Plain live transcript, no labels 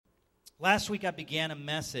Last week I began a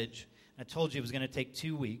message. I told you it was going to take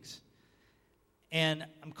 2 weeks. And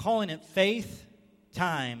I'm calling it Faith,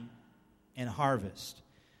 Time, and Harvest.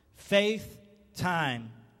 Faith,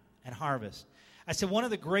 Time, and Harvest. I said one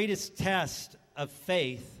of the greatest tests of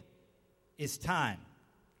faith is time.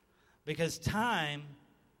 Because time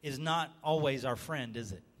is not always our friend,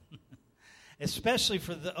 is it? Especially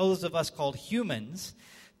for those of us called humans,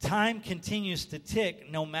 time continues to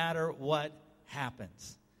tick no matter what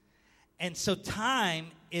happens. And so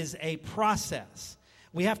time is a process.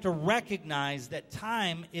 We have to recognize that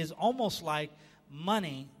time is almost like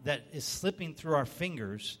money that is slipping through our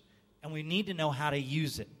fingers, and we need to know how to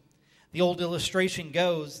use it. The old illustration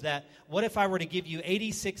goes that, what if I were to give you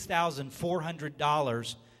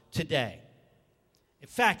 $86,400 today? In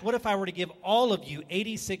fact, what if I were to give all of you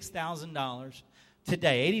 $86,000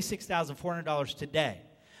 today, $86,400 today?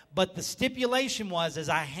 But the stipulation was, as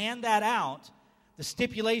I hand that out, the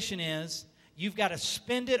stipulation is you've got to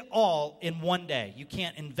spend it all in one day. You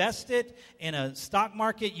can't invest it in a stock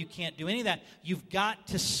market. You can't do any of that. You've got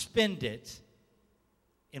to spend it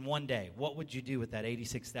in one day. What would you do with that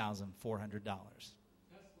 $86,400?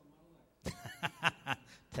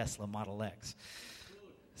 Tesla Model X.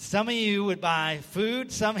 Some of you would buy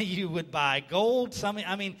food. Some of you would buy gold.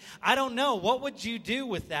 I don't know. What would you do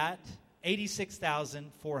with that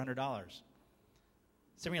 $86,400?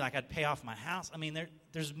 Some of you are like, I'd pay off my house.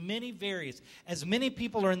 There's many various. As many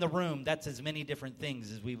people are in the room, that's as many different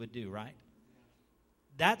things as we would do, right?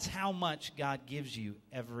 That's how much God gives you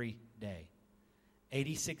every day.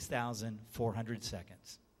 86,400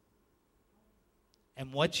 seconds.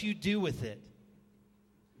 And what you do with it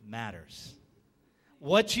matters.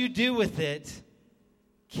 What you do with it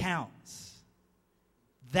counts.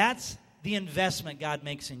 That's the investment God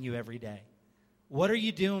makes in you every day. What are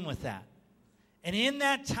you doing with that? And in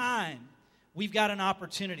that time, we've got an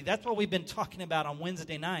opportunity. That's what we've been talking about on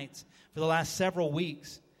Wednesday nights for the last several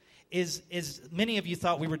weeks. Is many of you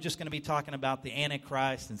thought we were just going to be talking about the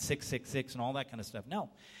Antichrist and 666 and all that kind of stuff. No,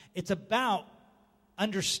 it's about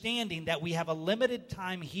understanding that we have a limited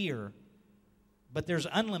time here, but there's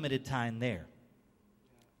unlimited time there.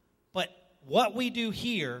 But what we do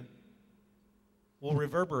here will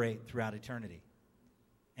reverberate throughout eternity.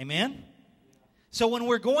 Amen? So when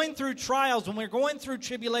we're going through trials, when we're going through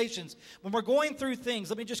tribulations, when we're going through things,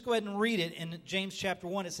 let me just go ahead and read it in James chapter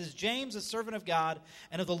 1. It says, James, a servant of God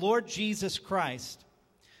and of the Lord Jesus Christ,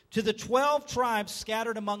 to the 12 tribes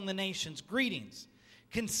scattered among the nations, greetings.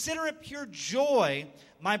 Consider it pure joy,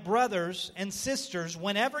 my brothers and sisters,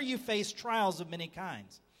 whenever you face trials of many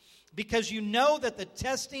kinds, because you know that the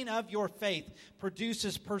testing of your faith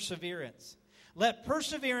produces perseverance. Let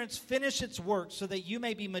perseverance finish its work so that you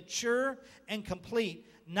may be mature and complete,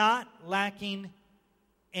 not lacking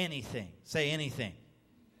anything. Say anything.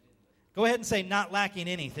 Go ahead and say not lacking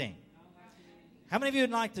anything. How many of you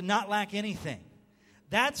would like to not lack anything?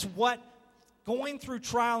 That's what going through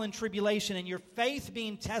trial and tribulation and your faith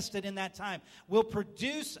being tested in that time will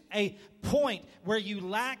produce a point where you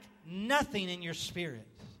lack nothing in your spirit.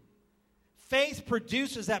 Faith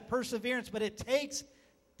produces that perseverance, but it takes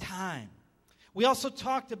time. We also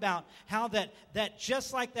talked about how that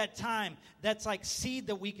just like that time, that's like seed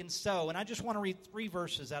that we can sow. And I just want to read 3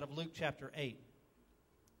 verses out of Luke chapter 8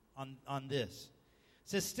 on this. It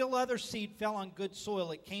says, still other seed fell on good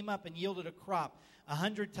soil. It came up and yielded a crop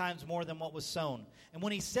 100 times more than what was sown. And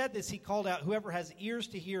when he said this, he called out, whoever has ears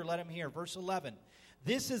to hear, let him hear. Verse 11,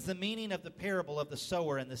 this is the meaning of the parable of the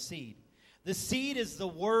sower and the seed. The seed is the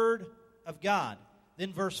word of God.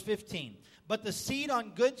 Then verse 15, but the seed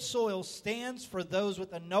on good soil stands for those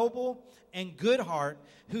with a noble and good heart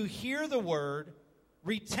who hear the word,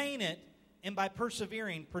 retain it, and by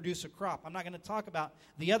persevering produce a crop. I'm not going to talk about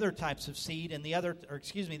the other types of seed and the other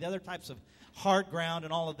types of hard ground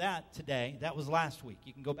and all of that today. That was last week.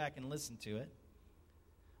 You can go back and listen to it.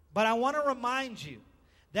 But I want to remind you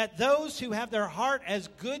that those who have their heart as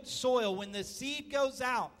good soil, when the seed goes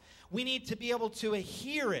out, we need to be able to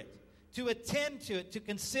hear it, to attend to it, to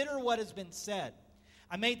consider what has been said.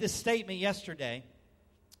 I made this statement yesterday,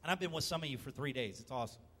 and I've been with some of you for 3 days. It's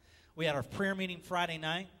awesome. We had our prayer meeting Friday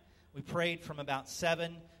night. We prayed from about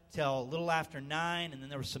 7 till a little after 9, and then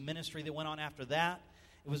there was some ministry that went on after that.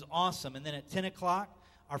 It was awesome. And then at 10 o'clock,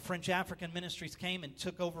 our French African ministries came and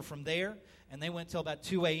took over from there, and they went till about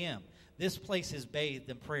 2 a.m. This place is bathed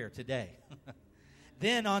in prayer today.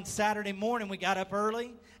 Then on Saturday morning, we got up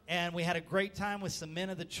early, and we had a great time with some men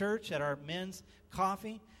of the church at our men's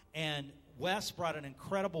coffee. And Wes brought an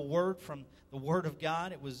incredible word from the Word of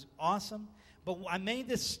God. It was awesome. But I made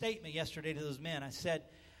this statement yesterday to those men. I said,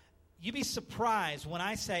 You'd be surprised when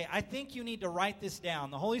I say, I think you need to write this down.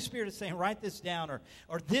 The Holy Spirit is saying, write this down,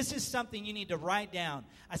 or this is something you need to write down.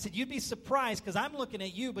 I said, you'd be surprised because I'm looking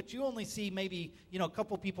at you, but you only see maybe, a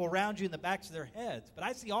couple people around you in the backs of their heads. But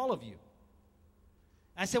I see all of you.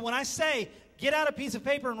 I said, when I say, get out a piece of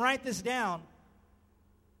paper and write this down,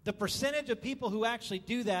 the percentage of people who actually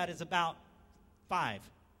do that is about 5%.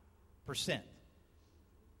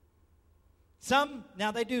 Some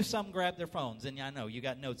grab their phones, and I know you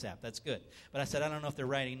got Notes app, that's good. But I said, I don't know if they're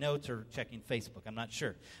writing notes or checking Facebook, I'm not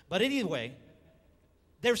sure. But anyway,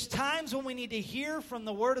 there's times when we need to hear from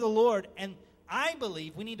the word of the Lord, and I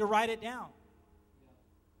believe we need to write it down.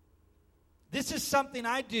 This is something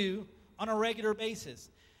I do on a regular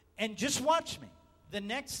basis. And just watch me. The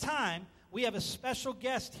next time we have a special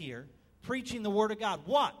guest here preaching the word of God,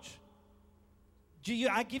 watch.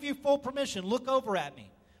 I give you full permission, look over at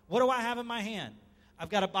me. What do I have in my hand? I've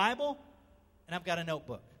got a Bible, and I've got a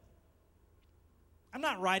notebook. I'm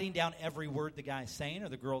not writing down every word the guy's saying or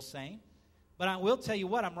the girl's saying, but I will tell you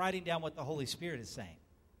what, I'm writing down what the Holy Spirit is saying.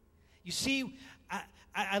 You see,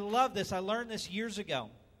 I love this. I learned this years ago.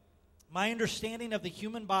 My understanding of the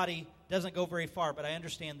human body doesn't go very far, but I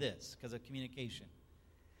understand this because of communication.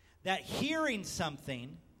 That hearing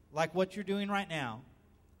something like what you're doing right now,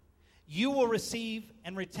 you will receive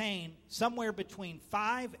and retain somewhere between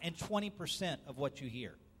 5 and 20% of what you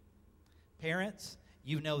hear. Parents,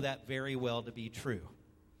 you know that very well to be true.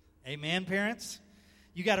 Amen, parents?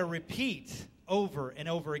 You got to repeat over and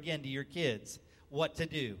over again to your kids what to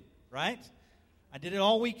do, right? I did it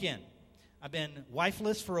all weekend. I've been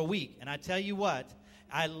wifeless for a week, and I tell you what,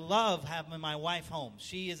 I love having my wife home.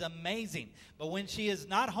 She is amazing. But when she is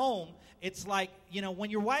not home, it's like, when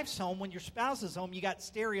your wife's home, when your spouse is home, you got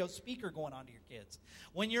stereo speaker going on to your kids.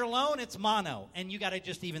 When you're alone, it's mono, and you got to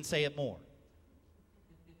just even say it more.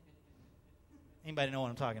 Anybody know what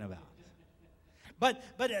I'm talking about? But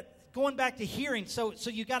going back to hearing, so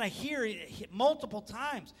you got to hear it multiple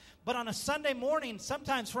times. But on a Sunday morning,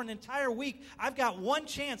 sometimes for an entire week, I've got one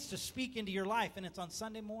chance to speak into your life, and it's on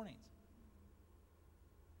Sunday mornings.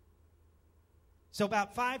 So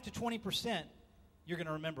about 5 to 20%, you're going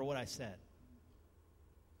to remember what I said.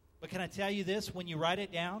 But can I tell you this? When you write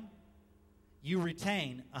it down, you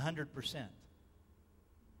retain 100%.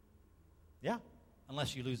 Yeah,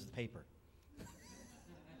 unless you lose the paper.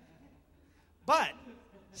 But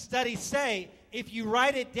studies say if you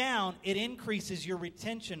write it down, it increases your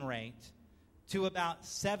retention rate to about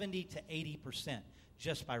 70 to 80%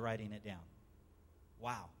 just by writing it down.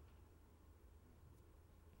 Wow.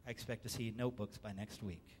 I expect to see notebooks by next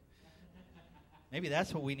week. Maybe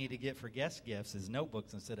that's what we need to get for guest gifts is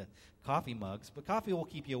notebooks instead of coffee mugs. But coffee will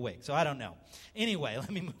keep you awake, so I don't know. Anyway, let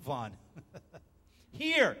me move on.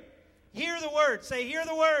 Hear the word. Say, hear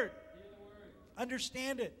the word.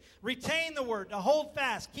 Understand it. Retain the word. To hold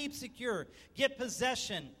fast. Keep secure. Get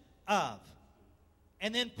possession of.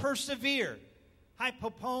 And then persevere.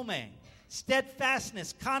 Hypopome.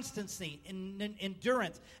 Steadfastness, constancy,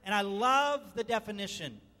 endurance. And I love the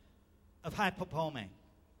definition of hypopome.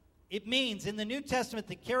 It means, in the New Testament,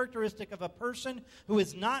 the characteristic of a person who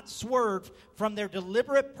is not swerved from their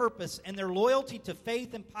deliberate purpose and their loyalty to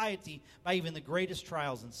faith and piety by even the greatest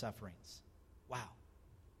trials and sufferings. Wow.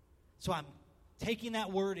 So I'm taking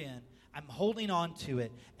that word in, I'm holding on to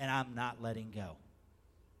it, and I'm not letting go.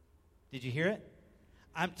 Did you hear it?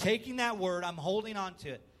 I'm taking that word, I'm holding on to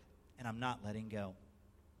it, and I'm not letting go.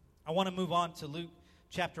 I want to move on to Luke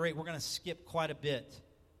chapter 8. We're going to skip quite a bit.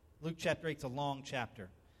 Luke chapter 8 is a long chapter.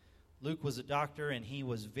 Luke was a doctor, and he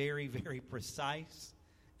was very, very precise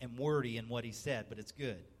and wordy in what he said, but it's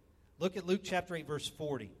good. Look at Luke chapter 8, verse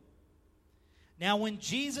 40. Now when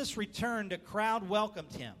Jesus returned, a crowd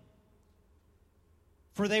welcomed him,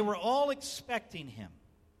 for they were all expecting him.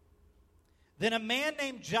 Then a man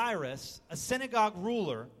named Jairus, a synagogue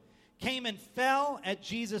ruler, came and fell at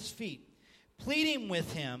Jesus' feet, pleading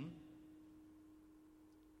with him.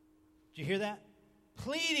 Did you hear that?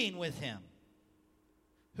 Pleading with him.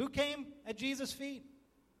 Who came at Jesus' feet?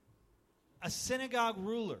 A synagogue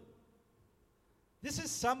ruler. This is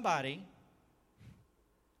somebody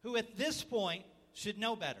who at this point should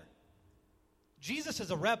know better. Jesus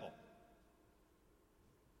is a rebel.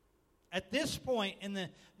 At this point in the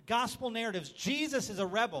gospel narratives, Jesus is a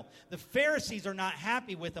rebel. The Pharisees are not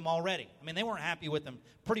happy with him already. I mean, they weren't happy with him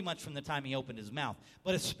pretty much from the time he opened his mouth.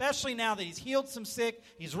 But especially now that he's healed some sick,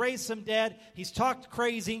 he's raised some dead, he's talked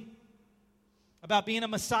crazy about being a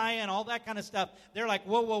Messiah and all that kind of stuff. They're like,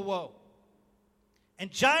 whoa, whoa, whoa. And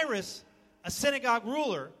Jairus, a synagogue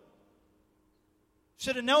ruler,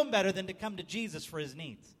 should have known better than to come to Jesus for his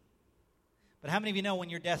needs. But how many of you know when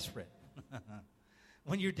you're desperate?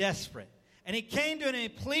 when you're desperate. And he came to him and he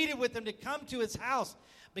pleaded with him to come to his house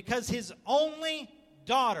because his only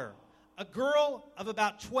daughter, a girl of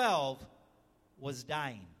about 12, was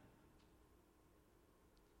dying.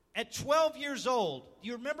 At 12 years old, do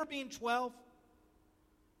you remember being 12?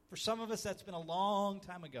 For some of us, that's been a long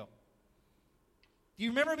time ago. Do you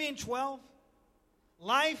remember being 12?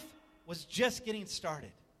 Life was just getting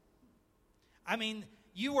started. I mean,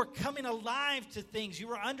 you were coming alive to things. You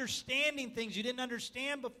were understanding things you didn't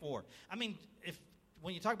understand before. I mean,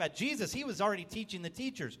 when you talk about Jesus, he was already teaching the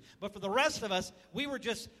teachers. But for the rest of us, we were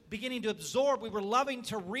just beginning to absorb. We were loving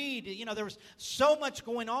to read. You know, there was so much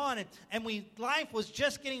going on, and life was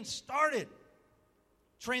just getting started.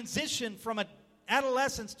 Transition from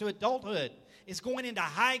adolescence to adulthood is going into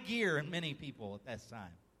high gear in many people at that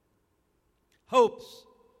time. Hopes,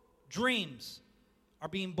 dreams are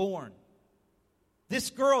being born. This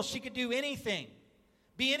girl, she could do anything,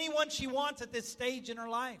 be anyone she wants at this stage in her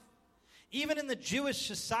life. Even in the Jewish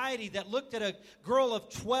society that looked at a girl of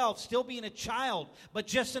 12 still being a child, but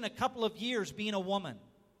just in a couple of years being a woman.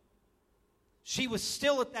 She was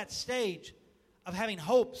still at that stage of having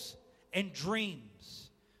hopes and dreams.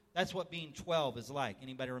 That's what being 12 is like.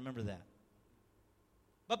 Anybody remember that?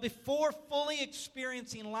 But before fully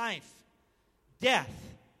experiencing life, death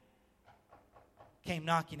came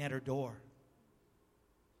knocking at her door.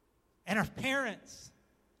 And her parents,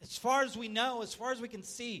 as far as we know, as far as we can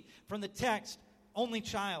see from the text, only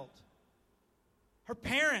child. Her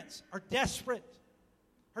parents are desperate.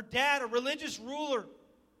 Her dad, a religious ruler,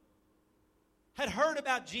 had heard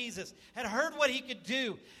about Jesus, had heard what he could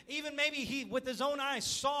do. Even maybe he, with his own eyes,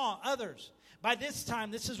 saw others. By this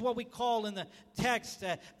time, this is what we call in the text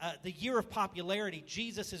the year of popularity.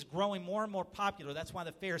 Jesus is growing more and more popular. That's why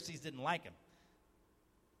the Pharisees didn't like him.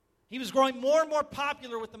 He was growing more and more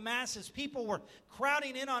popular with the masses. People were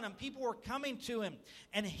crowding in on him. People were coming to him.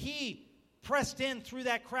 And he pressed in through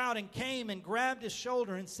that crowd and came and grabbed his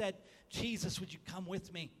shoulder and said, Jesus, would you come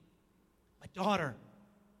with me? My daughter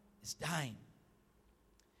is dying.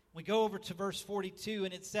 We go over to verse 42,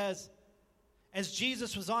 and it says, as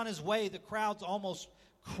Jesus was on his way, the crowds almost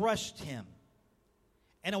crushed him.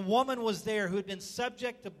 And a woman was there who had been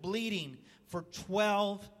subject to bleeding for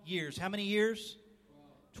 12 years. How many years?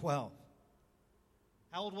 12.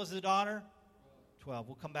 How old was the daughter? 12.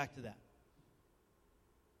 We'll come back to that.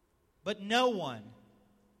 But no one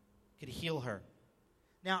could heal her.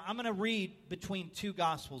 Now, I'm going to read between two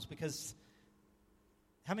Gospels because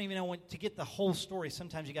how many of you know to get the whole story,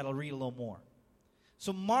 sometimes you got to read a little more.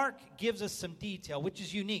 So Mark gives us some detail, which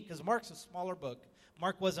is unique because Mark's a smaller book.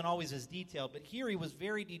 Mark wasn't always as detailed, but here he was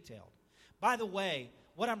very detailed. By the way,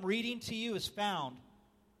 what I'm reading to you is found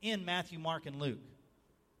in Matthew, Mark, and Luke.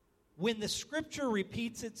 When the scripture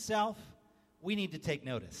repeats itself, we need to take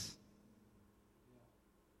notice.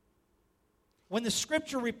 When the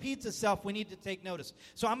scripture repeats itself, we need to take notice.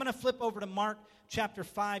 So I'm going to flip over to Mark chapter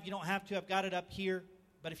 5. You don't have to. I've got it up here.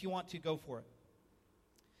 But if you want to, go for it.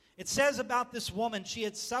 It says about this woman, she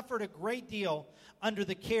had suffered a great deal under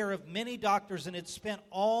the care of many doctors and had spent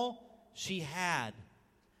all she had.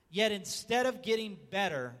 Yet instead of getting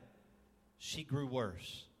better, she grew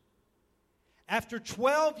worse. After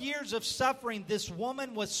 12 years of suffering, this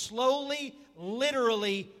woman was slowly,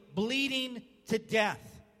 literally bleeding to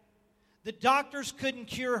death. The doctors couldn't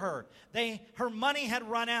cure her. Her money had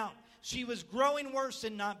run out. She was growing worse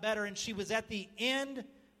and not better, and she was at the end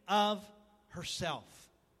of herself.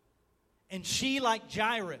 And she, like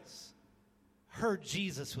Jairus, heard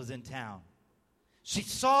Jesus was in town. She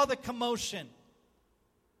saw the commotion.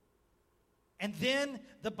 And then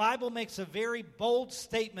the Bible makes a very bold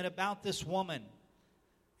statement about this woman.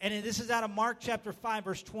 And this is out of Mark chapter 5,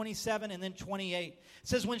 verse 27 and then 28. It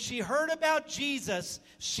says, when she heard about Jesus,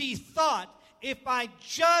 she thought, if I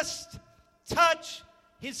just touch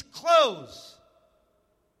his clothes,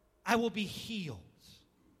 I will be healed.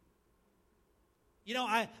 You know,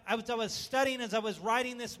 I was studying as I was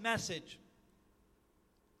writing this message.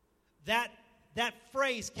 That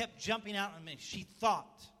phrase kept jumping out at me. She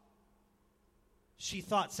thought. She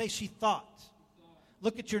thought. Say she thought.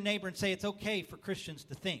 Look at your neighbor and say it's okay for Christians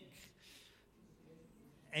to think.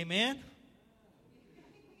 Amen?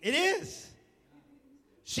 It is.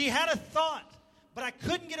 She had a thought, but I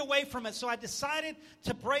couldn't get away from it, so I decided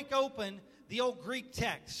to break open the old Greek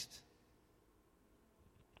text.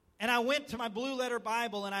 And I went to my Blue Letter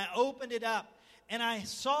Bible and I opened it up, and I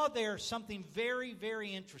saw there something very, very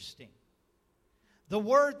interesting. The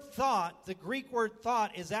word thought, the Greek word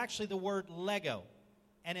thought, is actually the word lego.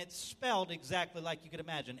 And it's spelled exactly like you could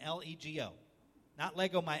imagine, L-E-G-O. Not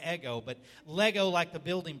Lego my ego, but Lego like the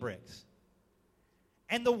building bricks.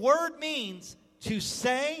 And the word means to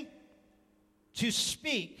say, to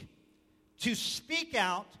speak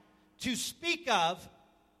out, to speak of,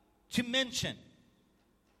 to mention.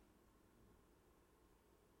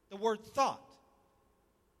 The word thought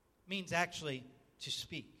means actually to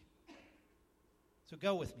speak. So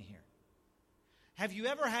go with me here. Have you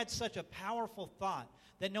ever had such a powerful thought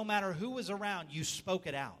that no matter who was around, you spoke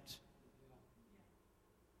it out?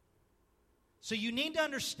 So you need to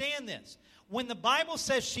understand this. When the Bible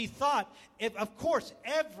says she thought, of course,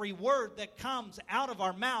 every word that comes out of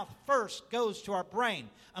our mouth first goes to our brain,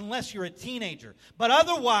 unless you're a teenager. But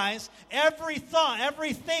otherwise, every thought,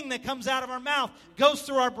 everything that comes out of our mouth goes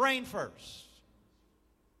through our brain first.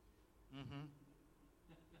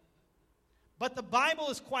 But the Bible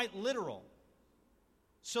is quite literal.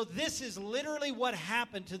 So this is literally what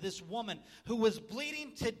happened to this woman who was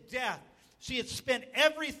bleeding to death. She had spent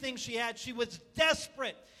everything she had. She was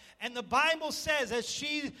desperate. And the Bible says, as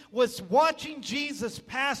she was watching Jesus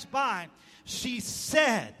pass by, she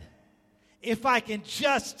said, if I can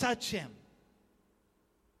just touch him.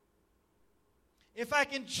 If I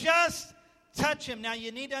can just touch him. Now,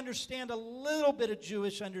 you need to understand a little bit of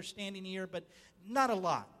Jewish understanding here, but not a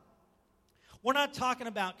lot. We're not talking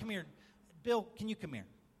about, come here, Bill, can you come here?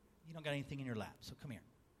 You don't got anything in your lap, so come here.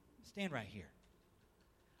 Stand right here.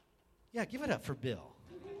 Yeah, give it up for Bill.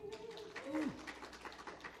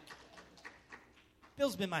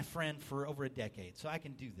 Bill's been my friend for over a decade, so I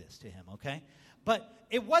can do this to him, okay? But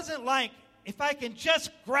it wasn't like, if I can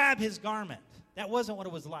just grab his garment. That wasn't what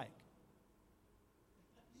it was like.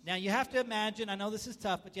 Now, you have to imagine, I know this is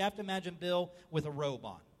tough, but you have to imagine Bill with a robe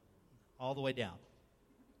on, all the way down,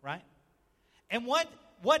 right? And what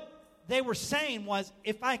they were saying was,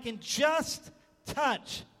 if I can just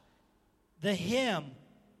touch the hem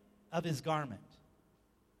of his garment.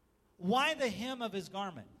 Why the hem of his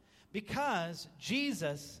garment? Because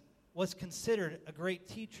Jesus was considered a great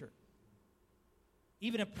teacher.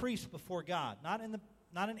 Even a priest before God. Not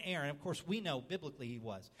an Aaron. Of course, we know biblically he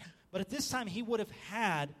was. But at this time, he would have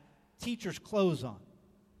had teacher's clothes on.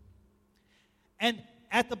 And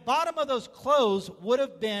at the bottom of those clothes would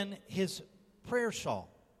have been his prayer shawl,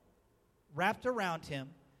 wrapped around him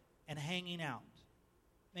and hanging out.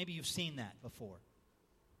 Maybe you've seen that before.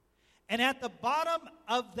 And at the bottom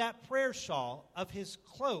of that prayer shawl, of his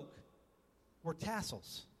cloak, were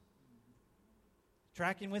tassels.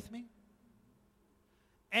 Tracking with me?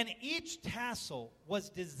 And each tassel was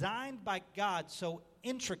designed by God so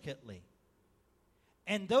intricately.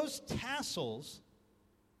 And those tassels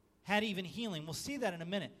had even healing. We'll see that in a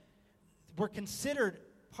minute. Were considered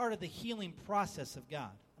part of the healing process of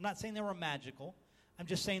God. I'm not saying they were magical. I'm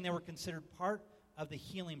just saying they were considered part of the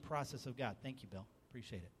healing process of God. Thank you, Bill.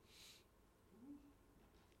 Appreciate it.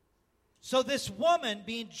 So this woman,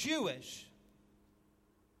 being Jewish,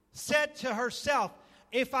 said to herself,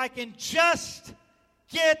 if I can just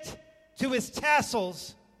get to his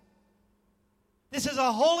tassels, this is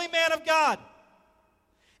a holy man of God.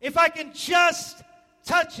 If I can just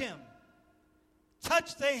touch him,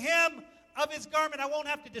 touch the hem of his garment, I won't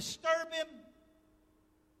have to disturb him.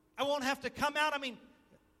 I won't have to come out. I mean,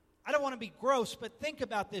 I don't want to be gross, but think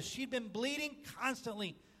about this. She'd been bleeding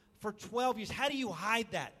constantly for 12 years. How do you hide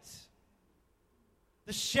that?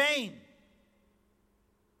 The shame,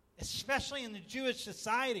 especially in the Jewish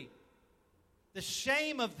society, the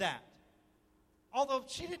shame of that. Although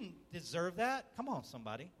she didn't deserve that. Come on,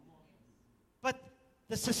 somebody. But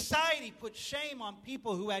the society put shame on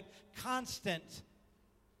people who had constant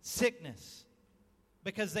sickness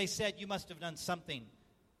because they said you must have done something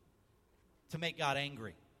to make God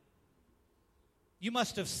angry. You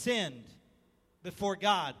must have sinned before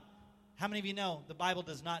God. How many of you know the Bible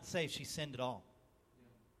does not say she sinned at all?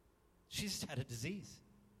 She just had a disease.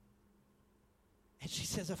 And she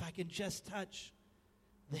says, if I can just touch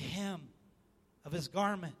the hem of his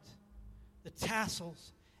garment, the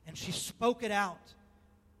tassels, and she spoke it out.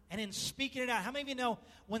 And in speaking it out, how many of you know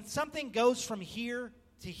when something goes from here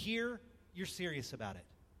to here, you're serious about it?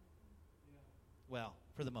 Well,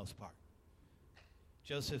 for the most part.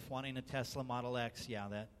 Joseph wanting a Tesla Model X, yeah,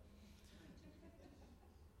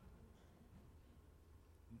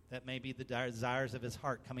 that may be the desires of his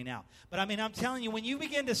heart coming out. But I mean, I'm telling you, when you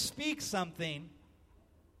begin to speak something,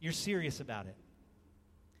 you're serious about it.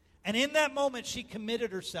 And in that moment, she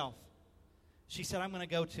committed herself. She said, I'm going to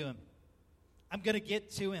go to him. I'm going to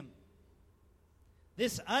get to him.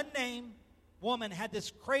 This unnamed woman had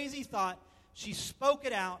this crazy thought. She spoke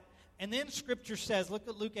it out. And then Scripture says, look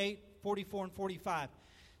at Luke 8, 44 and 45.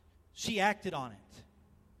 She acted on it.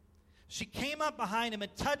 She came up behind him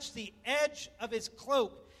and touched the edge of his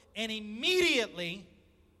cloak. And immediately,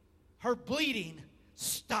 her bleeding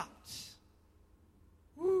stopped.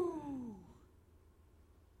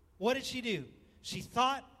 What did she do? She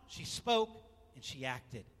thought, she spoke, and she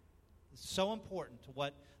acted. It's so important to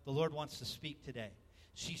what the Lord wants to speak today.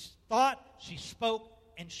 She thought, she spoke,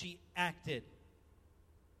 and she acted.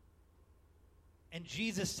 And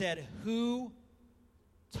Jesus said, "Who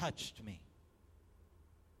touched me?"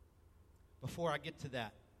 Before I get to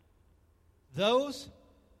that, those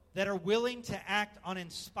that are willing to act on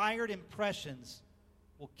inspired impressions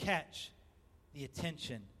will catch the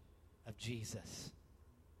attention of Jesus.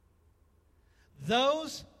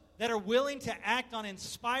 Those that are willing to act on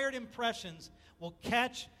inspired impressions will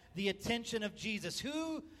catch the attention of Jesus.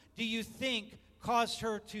 Who do you think caused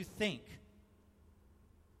her to think?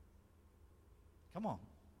 Come on.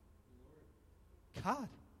 God.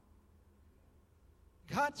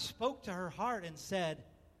 God spoke to her heart and said,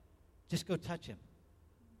 just go touch him.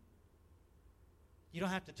 You don't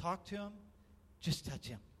have to talk to him. Just touch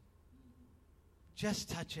him. Just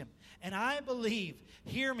touch him. And I believe,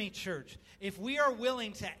 hear me, church, if we are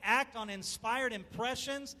willing to act on inspired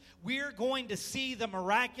impressions, we're going to see the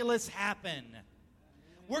miraculous happen.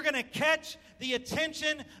 We're going to catch the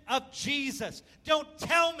attention of Jesus. Don't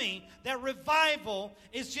tell me that revival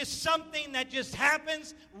is just something that just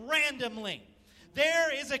happens randomly.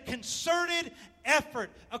 There is a concerted effort,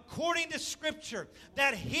 according to Scripture,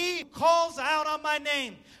 that he calls out on my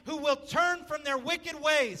name, who will turn from their wicked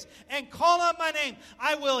ways and call on my name,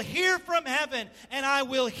 I will hear from heaven and I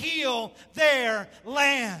will heal their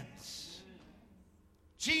lands.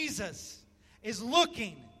 Jesus is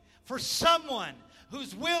looking for someone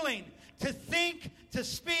who's willing to think, to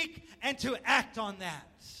speak, and to act on that.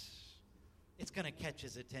 It's going to catch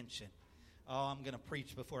his attention. Oh, I'm going to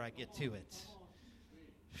preach before I get to it.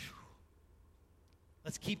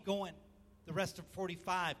 Let's keep going. The rest of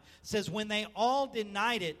 45 says, when they all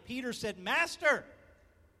denied it, Peter said, Master,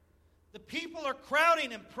 the people are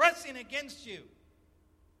crowding and pressing against you.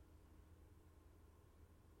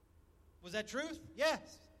 Was that truth? Yes.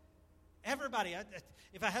 Everybody.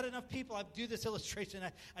 If I had enough people, I'd do this illustration.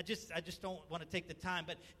 I just don't want to take the time.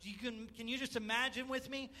 But can you just imagine with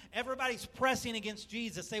me? Everybody's pressing against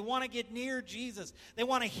Jesus. They want to get near Jesus. They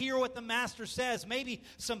want to hear what the Master says. Maybe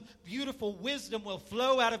some beautiful wisdom will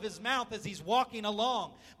flow out of his mouth as he's walking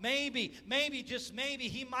along. Maybe, just maybe,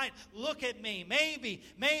 he might look at me. Maybe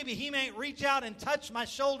he may reach out and touch my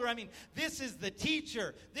shoulder. I mean, this is the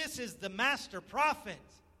teacher. This is the Master prophet.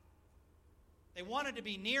 They wanted to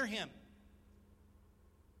be near him.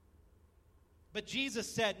 But Jesus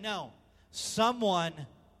said, no, someone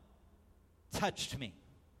touched me.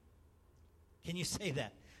 Can you say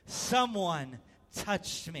that? Someone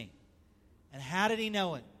touched me. And how did he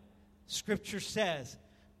know it? Scripture says,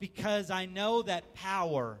 because I know that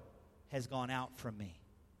power has gone out from me.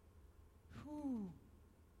 Whew.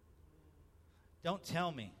 Don't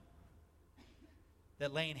tell me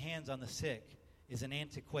that laying hands on the sick is an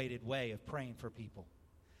antiquated way of praying for people.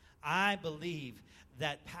 I believe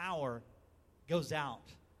that power goes out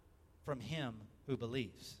from him who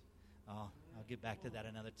believes. Oh, I'll get back to that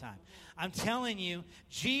another time. I'm telling you,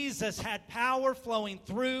 Jesus had power flowing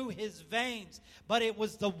through his veins, but it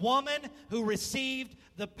was the woman who received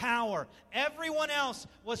the power. Everyone else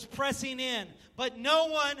was pressing in, but no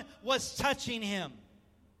one was touching him.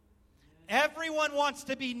 Everyone wants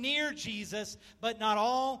to be near Jesus, but not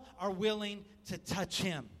all are willing to touch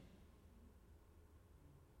him.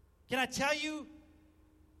 Can I tell you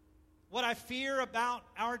what I fear about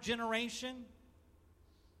our generation?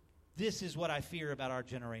 This is what I fear about our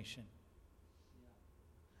generation.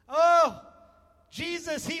 Oh,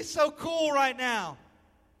 Jesus, he's so cool right now.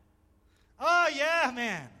 Oh, yeah,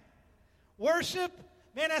 man. Worship,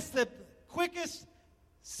 man, that's the quickest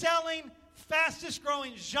selling, fastest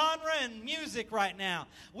growing genre in music right now.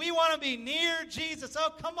 We want to be near Jesus.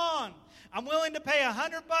 Oh, come on. I'm willing to pay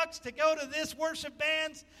 $100 to go to this worship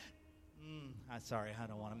band's. Sorry, I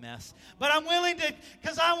don't want to mess. But I'm willing to,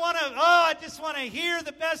 because I just want to hear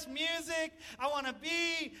the best music.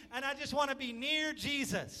 And I just want to be near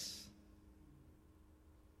Jesus.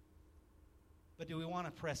 But do we want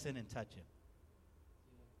to press in and touch him?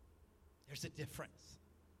 There's a difference.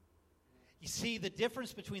 You see, the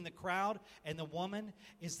difference between the crowd and the woman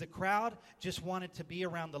is the crowd just wanted to be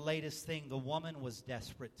around the latest thing. The woman was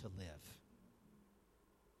desperate to live.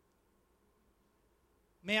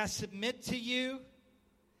 May I submit to you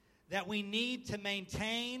that we need to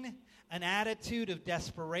maintain an attitude of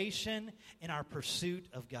desperation in our pursuit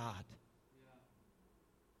of God.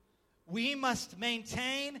 We must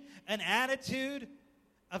maintain an attitude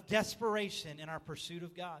of desperation in our pursuit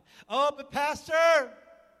of God. Oh, but Pastor,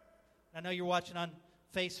 I know you're watching on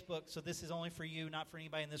Facebook, so this is only for you, not for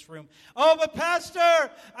anybody in this room. Oh, but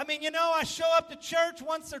Pastor, I show up to church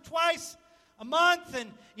once or twice a month,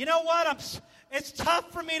 and you know what? It's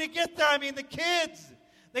tough for me to get there. The kids,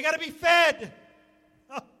 they got to be fed.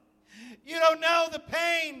 You don't know the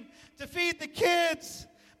pain to feed the kids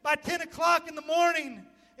by 10 o'clock in the morning.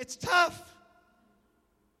 It's tough.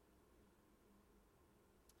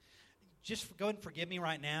 Just go ahead and forgive me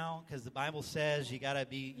right now, because the Bible says you got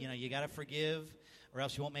to forgive, or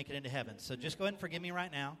else you won't make it into heaven. So just go ahead and forgive me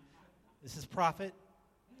right now. This is prophet.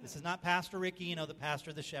 This is not Pastor Ricky, the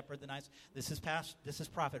pastor, the shepherd, the nice. This is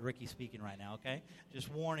Prophet Ricky speaking right now, okay?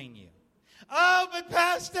 Just warning you. Oh, but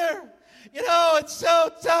Pastor, it's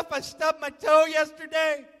so tough. I stubbed my toe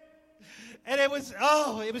yesterday, and it was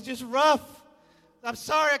just rough. I'm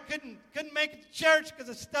sorry I couldn't make it to church because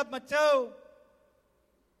I stubbed my toe.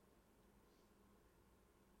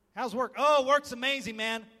 How's work? Oh, work's amazing,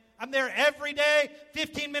 man. I'm there every day,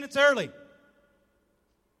 15 minutes early.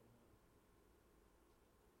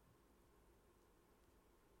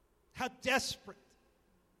 How desperate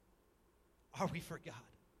are we for God?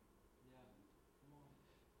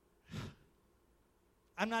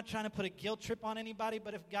 I'm not trying to put a guilt trip on anybody,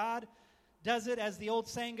 but if God does it, as the old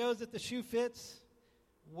saying goes, that the shoe fits,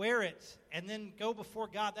 wear it, and then go before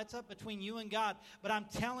God. That's up between you and God. But I'm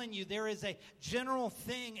telling you, there is a general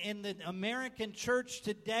thing in the American church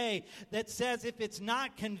today that says if it's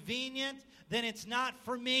not convenient, then it's not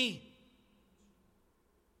for me.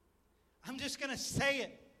 I'm just going to say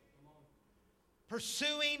it.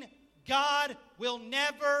 Pursuing God will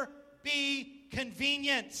never be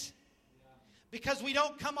convenient. Because we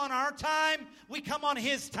don't come on our time, we come on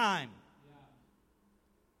His time.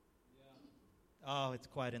 Oh, it's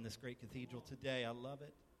quiet in this great cathedral today. I love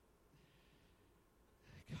it.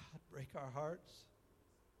 God, break our hearts.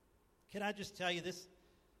 Can I just tell you, this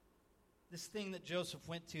thing that Joseph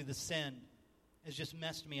went to, the sin, has just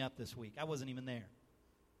messed me up this week. I wasn't even there.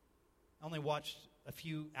 I only watched a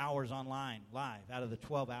few hours online, live, out of the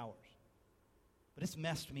 12 hours. But it's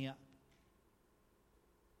messed me up.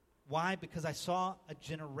 Why? Because I saw a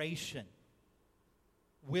generation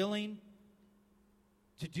willing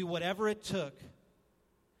to do whatever it took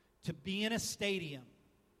to be in a stadium,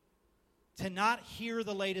 to not hear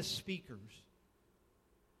the latest speakers,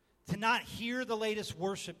 to not hear the latest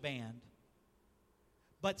worship band,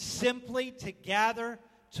 but simply to gather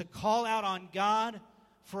to call out on God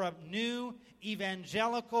for a new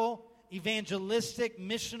evangelistic,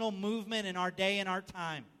 missional movement in our day and our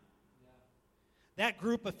time. That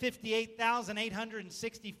group of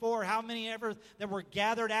 58,864, how many ever that were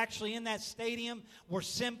gathered actually in that stadium, were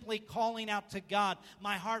simply calling out to God.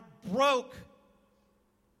 My heart broke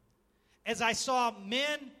as I saw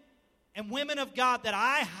men and women of God that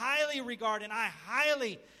I highly regard, and I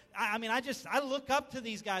look up to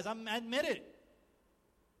these guys. I admit it.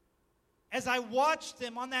 As I watched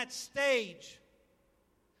them on that stage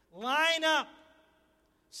line up,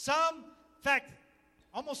 in fact,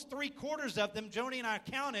 almost 3/4 of them, Joni and I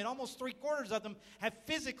counted, almost 3/4 of them have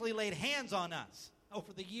physically laid hands on us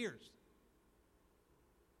over the years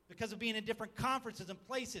because of being in different conferences and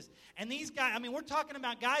places. And these guys, we're talking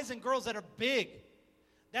about guys and girls that are big,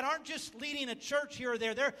 that aren't just leading a church here or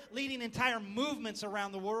there, they're leading entire movements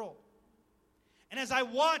around the world. And as I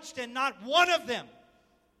watched, and not one of them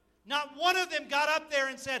got up there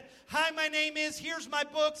and said, "Hi, my name is, here's my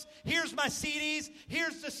books, here's my CDs,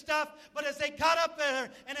 here's the stuff." But as they got up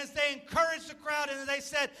there and as they encouraged the crowd and as they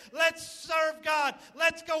said, "Let's serve God,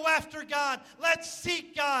 let's go after God, let's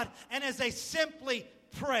seek God," and as they simply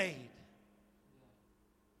prayed.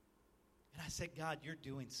 And I said, "God, you're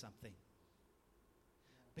doing something."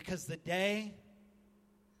 Because the day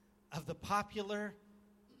of the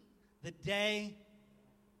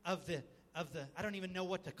I don't even know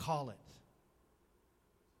what to call it.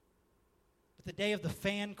 But the day of the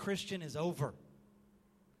fan Christian is over.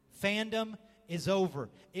 Fandom is over.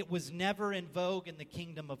 It was never in vogue in the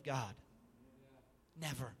kingdom of God.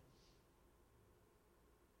 Never.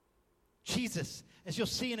 Jesus, as you'll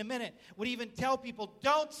see in a minute, would even tell people,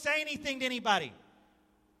 don't say anything to anybody.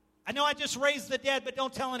 I know I just raised the dead, but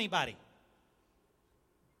don't tell anybody.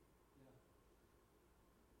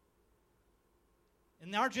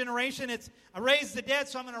 In our generation, it's, I raised the dead,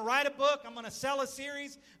 so I'm going to write a book. I'm going to sell a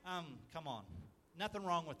series. Come on. Nothing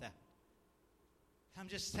wrong with that. I'm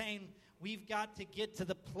just saying we've got to get to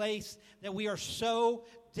the place that we are so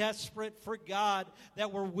desperate for God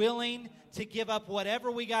that we're willing to give up whatever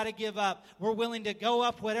we got to give up. We're willing to go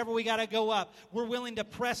up whatever we got to go up. We're willing to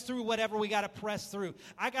press through whatever we got to press through.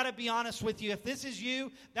 I got to be honest with you. If this is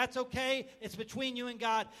you, that's okay. It's between you and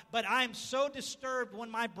God. But I'm so disturbed when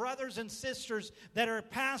my brothers and sisters that are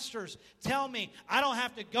pastors tell me I don't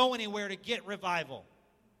have to go anywhere to get revival.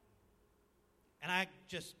 And I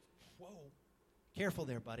just, whoa, careful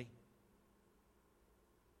there, buddy.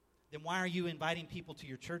 Then why are you inviting people to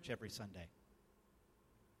your church every Sunday?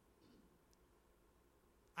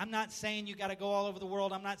 I'm not saying you got to go all over the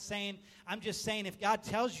world. I'm just saying if God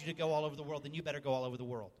tells you to go all over the world, then you better go all over the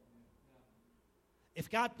world. If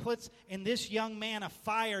God puts in this young man a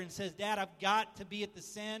fire and says, Dad, I've got to be at the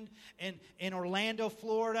Send in Orlando,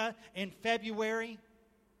 Florida in February.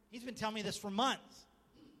 He's been telling me this for months.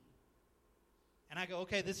 And I go,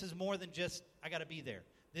 okay, this is more than just I got to be there.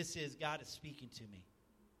 This is God is speaking to me.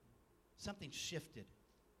 Something shifted.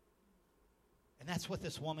 And that's what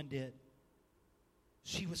this woman did.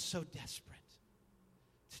 She was so desperate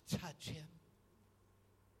to touch him.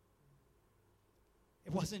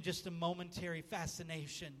 It wasn't just a momentary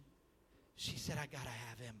fascination. She said, I got to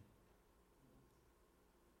have him.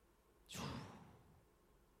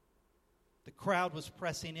 The crowd was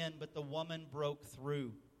pressing in, but the woman broke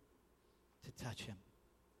through to touch him.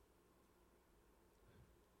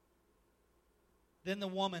 Then the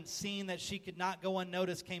woman, seeing that she could not go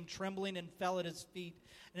unnoticed, came trembling and fell at his feet.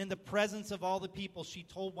 And in the presence of all the people, she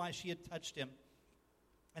told why she had touched him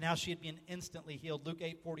and how she had been instantly healed. Luke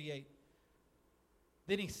 8:48.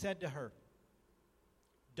 Then he said to her,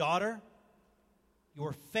 Daughter,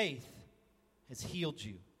 your faith has healed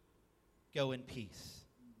you. Go in peace.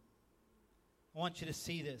 I want you to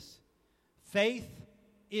see this. Faith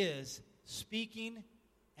is speaking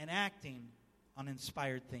and acting on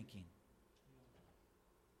inspired thinking.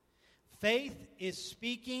 Faith is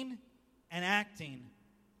speaking and acting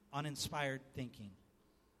on inspired thinking.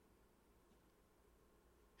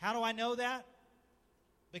 How do I know that?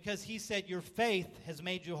 Because he said, your faith has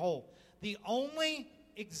made you whole. The only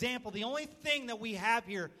example, the only thing that we have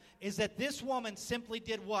here is that this woman simply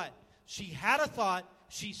did what? She had a thought,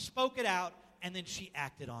 she spoke it out, and then she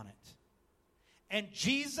acted on it. And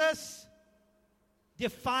Jesus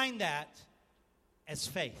defined that as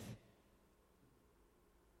faith.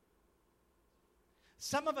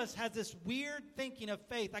 Some of us have this weird thinking of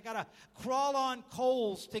faith. I got to crawl on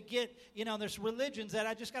coals to get, there's religions that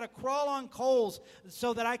I just got to crawl on coals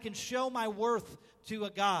so that I can show my worth to a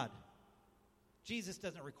God. Jesus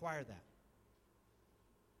doesn't require that.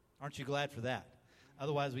 Aren't you glad for that?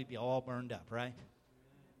 Otherwise, we'd be all burned up, right?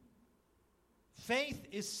 Faith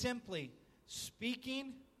is simply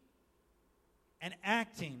speaking and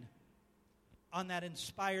acting on that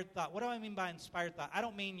inspired thought. What do I mean by inspired thought? I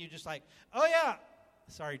don't mean you just like, oh yeah.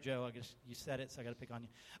 Sorry, Joe, I guess you said it, so I got to pick on you.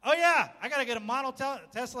 Oh, yeah, I got to get a Model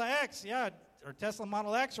Tesla X, or Tesla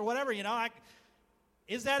Model X or whatever,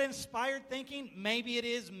 Is that inspired thinking? Maybe it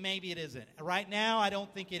is, maybe it isn't. Right now, I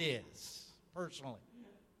don't think it is, personally.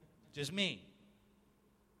 Just me.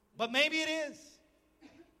 But maybe it is.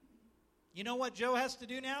 You know what Joe has to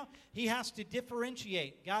do now? He has to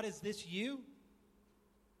differentiate. God, is this you?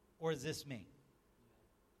 Or is this me?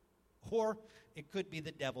 Or it could be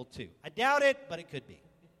the devil too. I doubt it, but it could be.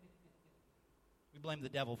 We blame the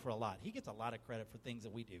devil for a lot. He gets a lot of credit for things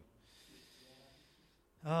that we do.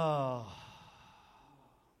 Oh,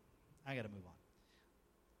 I got to move on.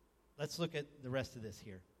 Let's look at the rest of this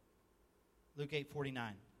here. Luke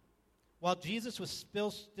 8:49. While Jesus was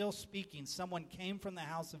still speaking, someone came from the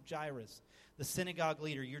house of Jairus, the synagogue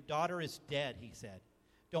leader. Your daughter is dead, he said.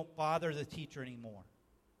 Don't bother the teacher anymore.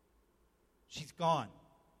 She's gone.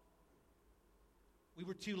 We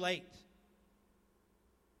were too late.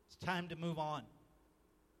 It's time to move on.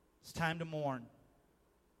 It's time to mourn.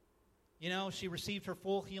 She received her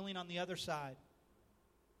full healing on the other side.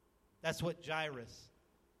 That's what Jairus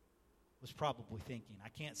was probably thinking. I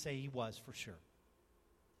can't say he was for sure.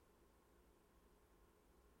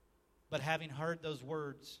 But having heard those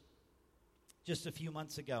words just a few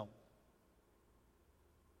months ago,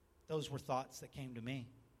 those were thoughts that came to me.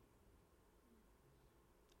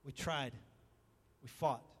 We tried. We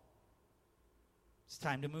fought. It's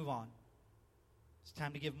time to move on. It's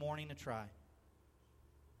time to give mourning a try.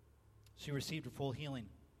 She received her full healing.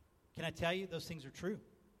 Can I tell you, those things are true.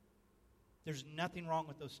 There's nothing wrong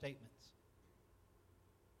with those statements.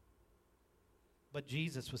 But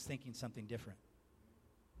Jesus was thinking something different.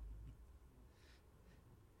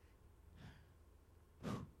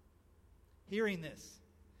 Hearing this,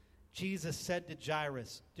 Jesus said to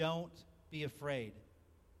Jairus, don't be afraid.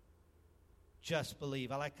 Just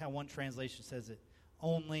believe. I like how one translation says it.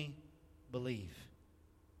 Only believe.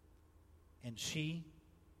 And she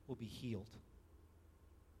will be healed.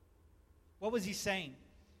 What was he saying?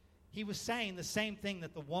 He was saying the same thing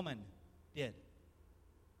that the woman did.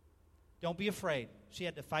 Don't be afraid. She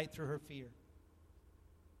had to fight through her fear.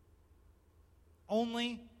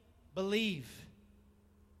 Only believe,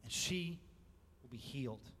 and she will be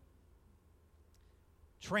healed.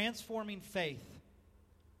 Transforming faith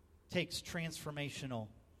takes transformational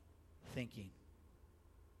thinking.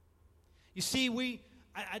 You see,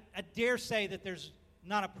 I dare say that there's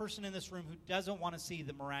not a person in this room who doesn't want to see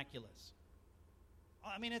the miraculous.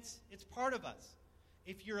 I mean, it's part of us.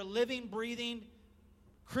 If you're a living, breathing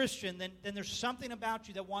Christian, then there's something about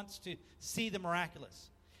you that wants to see the miraculous.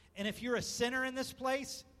 And if you're a sinner in this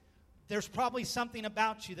place, there's probably something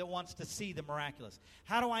about you that wants to see the miraculous.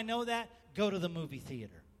 How do I know that? Go to the movie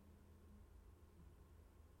theater.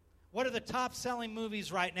 What are the top-selling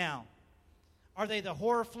movies right now? Are they the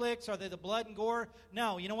horror flicks? Are they the blood and gore?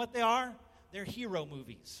 No, you know what they are? They're hero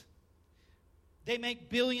movies. They make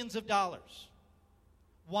billions of dollars.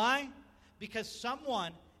 Why? Because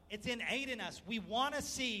it's innate in us. We want to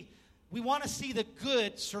see the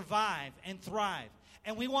good survive and thrive.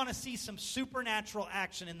 And we want to see some supernatural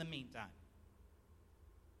action in the meantime.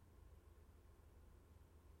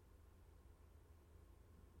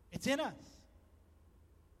 It's in us.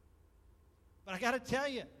 But I got to tell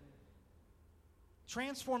you,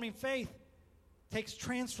 transforming faith takes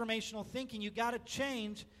transformational thinking. You got to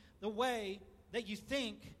change the way that you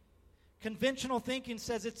think. Conventional thinking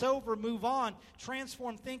says it's over, move on.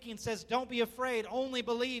 Transformed thinking says don't be afraid, only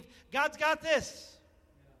believe. God's got this.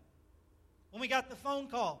 When we got the phone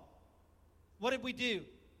call, what did we do?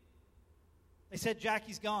 They said,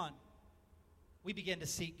 Jackie's gone. We began to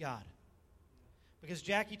seek God. Because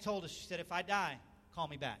Jackie told us, she said, if I die, call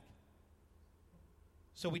me back.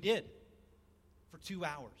 So we did for 2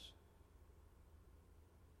 hours.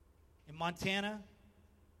 In Montana,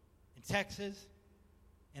 in Texas,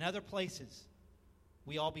 in other places,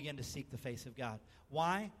 we all began to seek the face of God.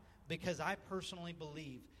 Why? Because I personally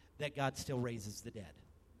believe that God still raises the dead.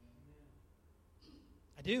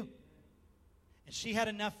 I do. And she had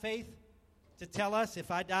enough faith to tell us,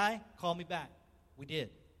 if I die, call me back. We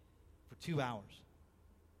did for 2 hours.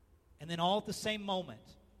 And then all at the same moment,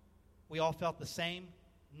 we all felt the same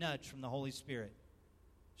nudge from the Holy Spirit.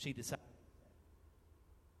 She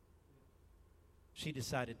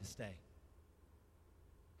decided to stay.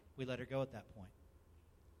 We let her go at that point.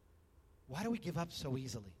 Why do we give up so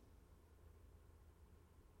easily?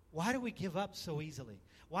 Why do we give up so easily?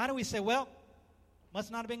 Why do we say, well, must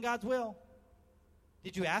not have been God's will?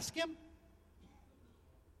 Did you ask him?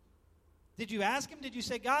 Did you ask him? Did you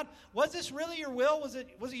say, God, was this really your will? Was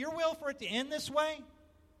it your will for it to end this way?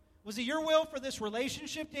 Was it your will for this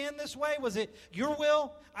relationship to end this way? Was it your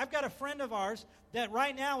will? I've got a friend of ours that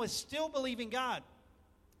right now is still believing God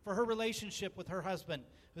for her relationship with her husband,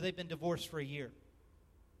 who they've been divorced for a year.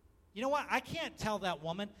 You know what? I can't tell that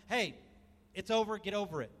woman, hey, it's over, get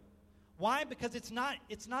over it. Why? Because it's not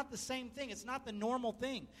the same thing. It's not the normal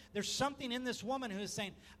thing. There's something in this woman who is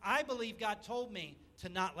saying, I believe God told me to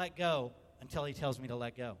not let go until he tells me to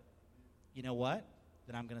let go. You know what?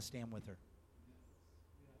 Then I'm going to stand with her.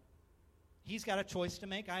 He's got a choice to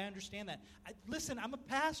make. I understand that. Listen, I'm a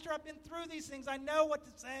pastor. I've been through these things. I know what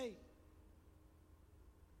to say.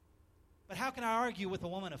 But how can I argue with a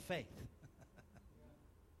woman of faith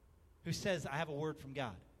who says, I have a word from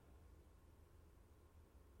God?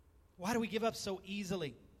 Why do we give up so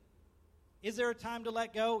easily? Is there a time to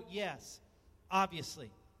let go? Yes, obviously.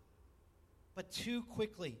 But too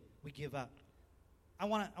quickly we give up. I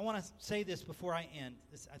want to say this before I end.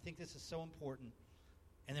 I think this is so important.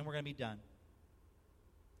 And then we're going to be done.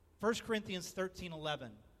 1 Corinthians 13:11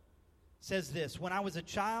 says this, when I was a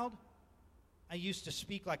child, I used to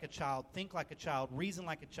speak like a child, think like a child, reason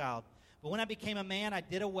like a child. But when I became a man, I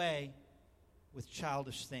did away with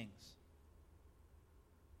childish things.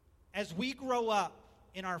 As we grow up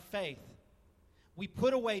in our faith, we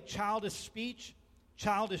put away childish speech,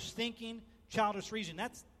 childish thinking, childish reason.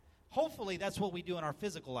 Hopefully that's what we do in our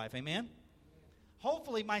physical life, amen?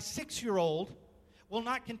 Hopefully my 6-year-old will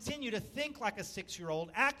not continue to think like a 6-year-old,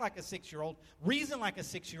 act like a 6-year-old, reason like a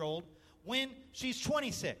 6-year-old when she's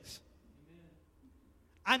 26.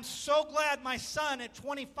 I'm so glad my son at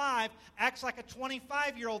 25 acts like a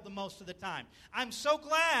 25-year-old the most of the time. I'm so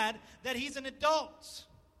glad that he's an adult.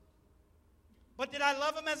 But did I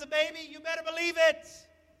love him as a baby? You better believe it.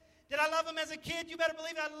 Did I love him as a kid? You better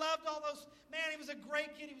believe it. I loved all those. Man, he was a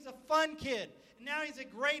great kid. He was a fun kid. And now he's a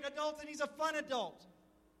great adult and he's a fun adult.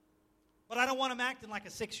 But I don't want them acting like a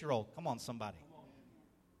 6-year-old. Come on, somebody.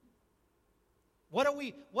 What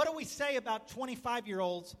do we say about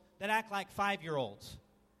 25-year-olds that act like 5-year-olds?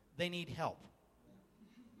 They need help.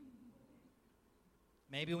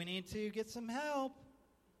 Maybe we need to get some help.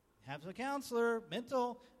 Have a counselor,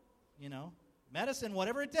 mental, medicine,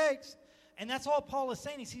 whatever it takes. And that's all Paul is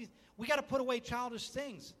saying. He says, we got to put away childish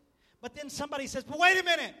things. But then somebody says, but wait a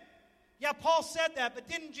minute. Yeah, Paul said that, but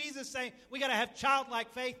didn't Jesus say we got to have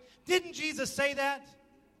childlike faith? Didn't Jesus say that?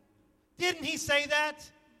 Didn't he say that?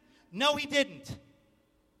 No, he didn't.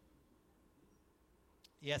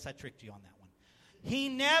 Yes, I tricked you on that one. He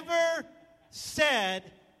never said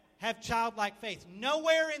have childlike faith.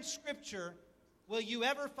 Nowhere in Scripture will you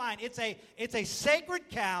ever find. It's a sacred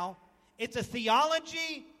cow. It's a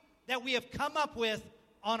theology that we have come up with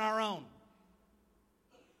on our own.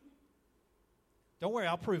 Don't worry,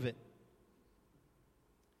 I'll prove it.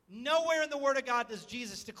 Nowhere in the Word of God does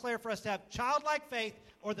Jesus declare for us to have childlike faith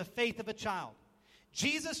or the faith of a child.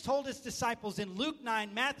 Jesus told his disciples in Luke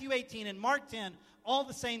 9, Matthew 18, and Mark 10 all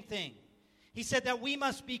the same thing. He said that we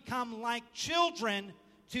must become like children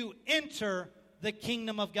to enter the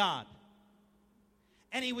kingdom of God.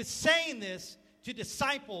 And he was saying this to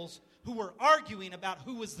disciples who were arguing about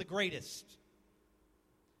who was the greatest.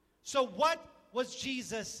 So what was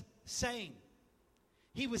Jesus saying?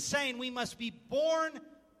 He was saying we must be born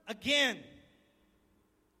again.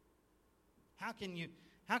 How can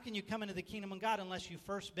you come into the kingdom of God unless you've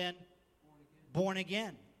first been born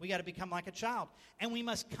again? We got to become like a child. And we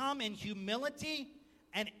must come in humility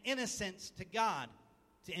and innocence to God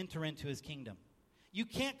to enter into his kingdom. You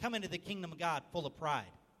can't come into the kingdom of God full of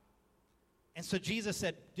pride. And so Jesus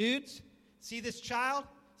said, dudes, see this child?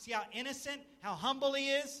 See how innocent, how humble he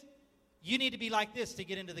is? You need to be like this to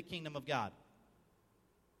get into the kingdom of God.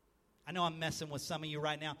 I know I'm messing with some of you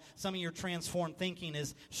right now. Some of your transformed thinking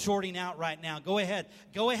is shorting out right now. Go ahead.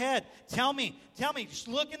 Tell me. Just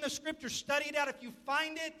look in the Scripture. Study it out. If you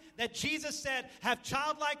find it that Jesus said, have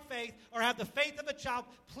childlike faith or have the faith of a child,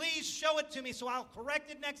 please show it to me so I'll correct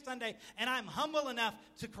it next Sunday. And I'm humble enough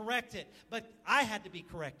to correct it. But I had to be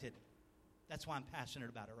corrected. That's why I'm passionate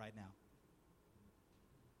about it right now.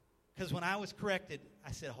 Because when I was corrected,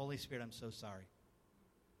 I said, Holy Spirit, I'm so sorry.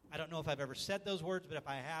 I don't know if I've ever said those words, but if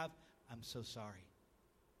I have, I'm so sorry.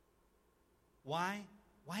 Why?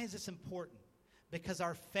 Why is this important? Because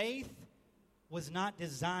our faith was not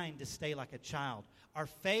designed to stay like a child. Our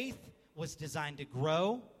faith was designed to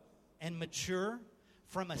grow and mature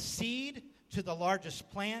from a seed to the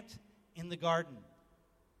largest plant in the garden.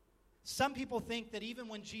 Some people think that even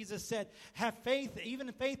when Jesus said, have faith, even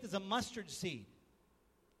if faith is a mustard seed,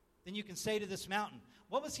 then you can say to this mountain.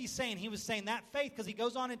 What was he saying? He was saying that faith, because he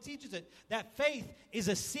goes on and teaches it, that faith is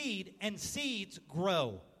a seed and seeds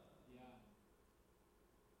grow. Yeah.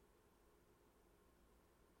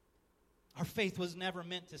 Our faith was never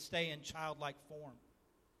meant to stay in childlike form.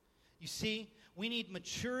 You see, we need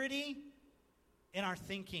maturity in our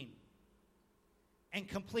thinking and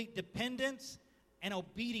complete dependence and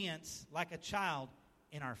obedience like a child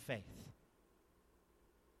in our faith.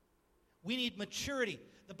 We need maturity.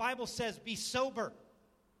 The Bible says, be sober.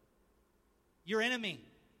 Your enemy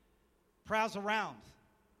prowls around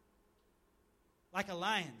like a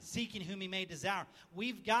lion, seeking whom he may devour.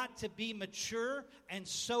 We've got to be mature and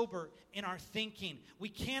sober in our thinking. We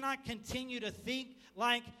cannot continue to think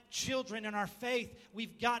like children in our faith.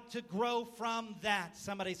 We've got to grow from that.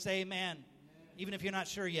 Somebody say amen, even if you're not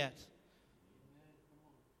sure yet.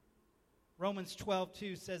 Romans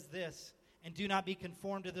 12:2 says this, and do not be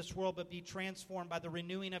conformed to this world, but be transformed by the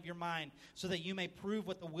renewing of your mind, so that you may prove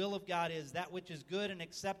what the will of God is, that which is good and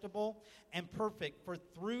acceptable and perfect. For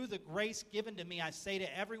through the grace given to me, I say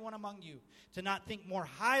to everyone among you, to not think more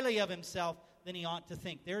highly of himself than he ought to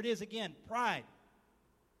think. There it is again, pride.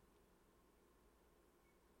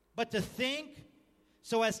 But to think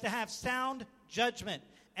so as to have sound judgment,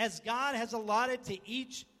 as God has allotted to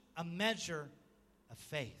each a measure of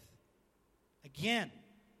faith. Again,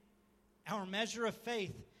 our measure of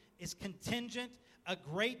faith is contingent a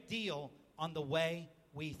great deal on the way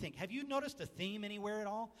we think. Have you noticed a theme anywhere at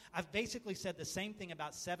all? I've basically said the same thing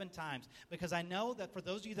about 7 times because I know that for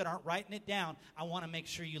those of you that aren't writing it down, I want to make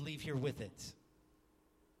sure you leave here with it.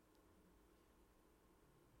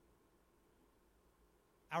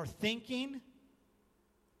 Our thinking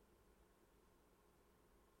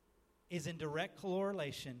is in direct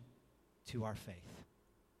correlation to our faith.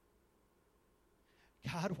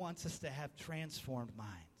 God wants us to have transformed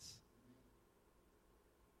minds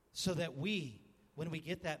so that we, when we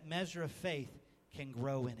get that measure of faith, can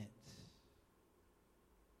grow in it.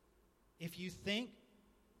 If you think,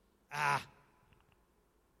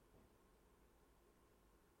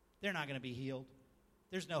 they're not going to be healed.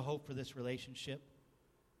 There's no hope for this relationship.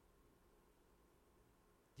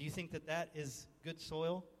 Do you think that that is good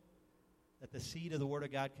soil that the seed of the Word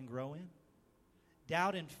of God can grow in?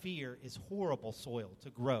 Doubt and fear is horrible soil to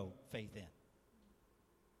grow faith in.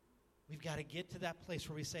 We've got to get to that place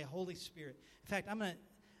where we say, Holy Spirit. In fact,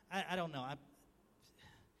 I don't know.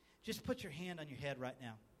 Just put your hand on your head right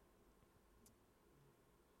now.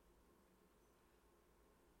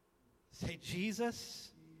 Say, Jesus,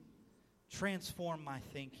 transform my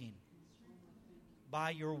thinking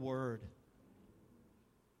by your word.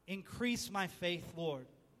 Increase my faith, Lord,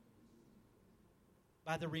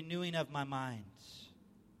 by the renewing of my mind.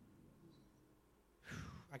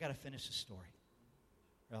 I got to finish the story,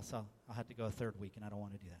 or else I'll have to go a third week, and I don't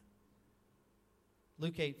want to do that.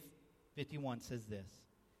 Luke 8:51 says this.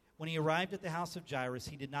 When he arrived at the house of Jairus,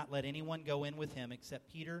 he did not let anyone go in with him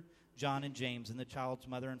except Peter, John, and James, and the child's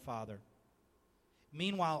mother and father.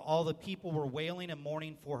 Meanwhile, all the people were wailing and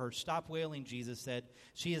mourning for her. Stop wailing, Jesus said.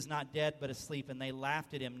 She is not dead, but asleep. And they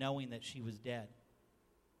laughed at him, knowing that she was dead.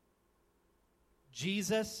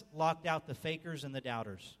 Jesus locked out the fakers and the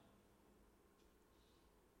doubters.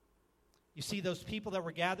 You see, those people that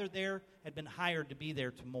were gathered there had been hired to be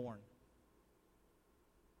there to mourn.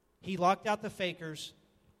 He locked out the fakers,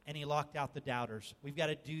 and he locked out the doubters. We've got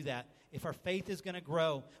to do that. If our faith is going to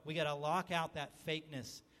grow, we got to lock out that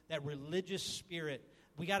fakeness, that religious spirit.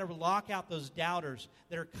 We got to lock out those doubters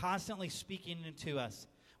that are constantly speaking into us.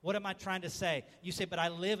 What am I trying to say? You say, but I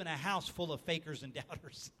live in a house full of fakers and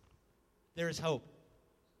doubters. There is hope.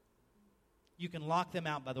 You can lock them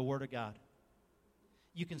out by the Word of God.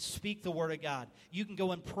 You can speak the Word of God. You can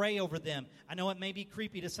go and pray over them. I know it may be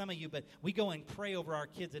creepy to some of you, but we go and pray over our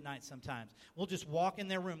kids at night sometimes. We'll just walk in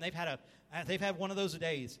their room. They've had one of those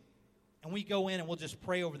days, and we go in and we'll just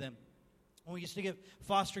pray over them. When we used to get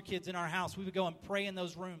foster kids in our house, we would go and pray in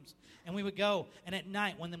those rooms. And we would go, and at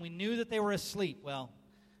night, when we knew that they were asleep, well,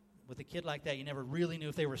 with a kid like that, you never really knew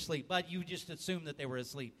if they were asleep, but you just assumed that they were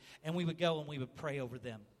asleep. And we would go and we would pray over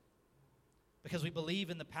them. Because we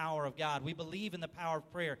believe in the power of God. We believe in the power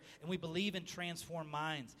of prayer. And we believe in transformed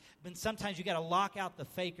minds. But sometimes you got to lock out the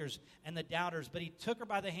fakers and the doubters. But he took her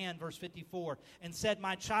by the hand, verse 54, and said,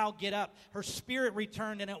 my child, get up. Her spirit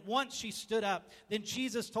returned, and at once she stood up. Then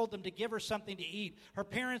Jesus told them to give her something to eat. Her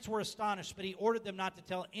parents were astonished, but he ordered them not to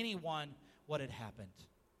tell anyone what had happened.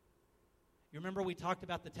 You remember we talked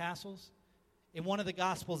about the tassels? In one of the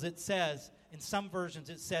Gospels it says, in some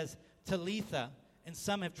versions it says, Talitha. And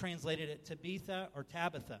some have translated it Tabitha or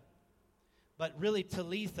Tabitha. But really,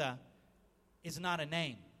 Talitha is not a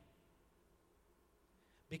name.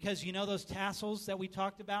 Because you know those tassels that we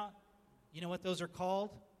talked about? You know what those are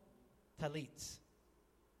called? Talits.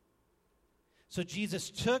 So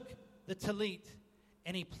Jesus took the talit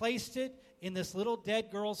and he placed it in this little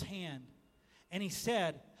dead girl's hand. And he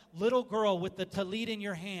said, little girl with the talit in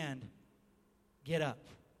your hand, get up.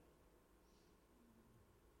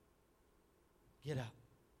 Get up.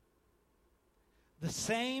 The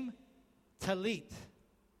same talit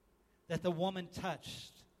that the woman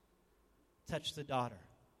touched the daughter.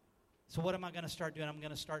 So what am I going to start doing? I'm going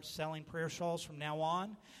to start selling prayer shawls from now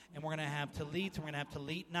on, and we're going to have talits, and we're going to have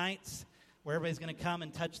talit nights where everybody's going to come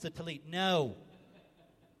and touch the talit. No.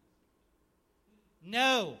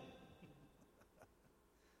 No.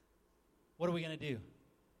 What are we going to do?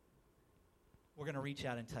 We're going to reach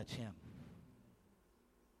out and touch him.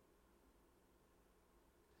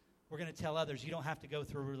 We're going to tell others, you don't have to go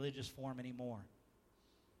through a religious form anymore.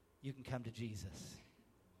 You can come to Jesus.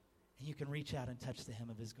 And you can reach out and touch the hem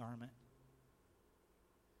of his garment.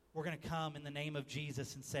 We're going to come in the name of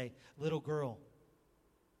Jesus and say, little girl,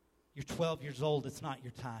 you're 12 years old. It's not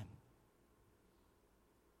your time.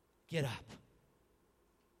 Get up.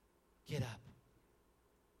 Get up.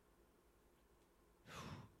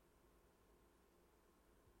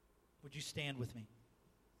 Would you stand with me?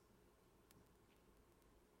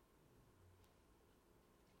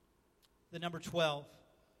 The number 12.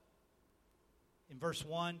 In verse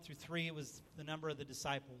 1 through 3, it was the number of the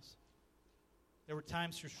disciples. There were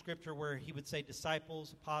times through Scripture where he would say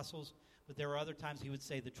disciples, apostles, but there were other times he would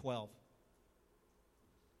say the 12.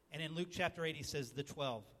 And in Luke chapter 8, he says the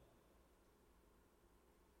 12.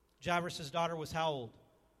 Jairus' daughter was how old?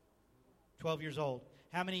 12 years old.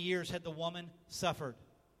 How many years had the woman suffered?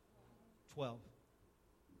 12.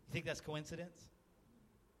 You think that's coincidence?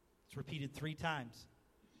 It's repeated 3 times.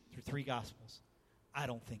 Through 3 Gospels. I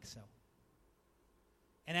don't think so.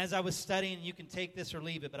 And as I was studying, you can take this or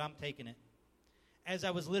leave it, but I'm taking it. As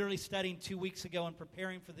I was literally studying 2 weeks ago and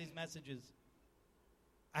preparing for these messages,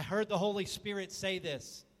 I heard the Holy Spirit say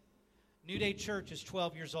this. New Day Church is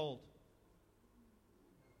 12 years old.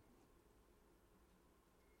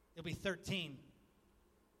 You'll be 13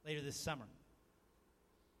 later this summer.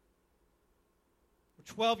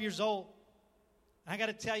 We're 12 years old. And I got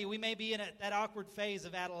to tell you, we may be in that awkward phase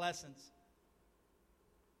of adolescence.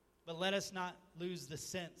 But let us not lose the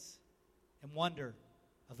sense and wonder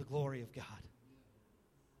of the glory of God.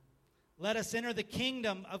 Let us enter the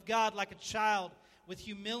kingdom of God like a child with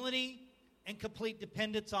humility and complete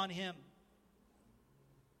dependence on Him.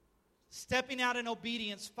 Stepping out in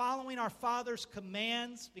obedience, following our Father's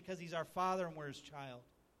commands because He's our Father and we're His child.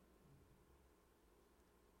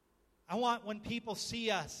 I want when people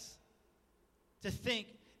see us to think,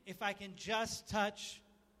 if I can just touch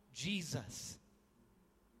Jesus,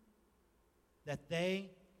 that they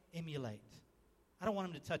emulate. I don't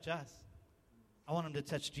want them to touch us. I want them to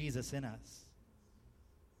touch Jesus in us.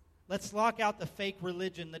 Let's lock out the fake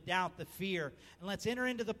religion, the doubt, the fear, and let's enter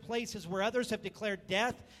into the places where others have declared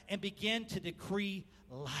death and begin to decree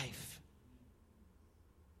life.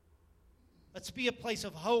 Let's be a place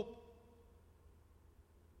of hope.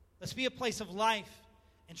 Let's be a place of life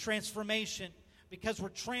and transformation because we're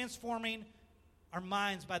transforming our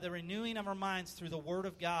minds by the renewing of our minds through the Word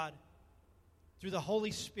of God, through the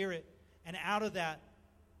Holy Spirit, and out of that,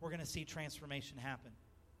 we're going to see transformation happen.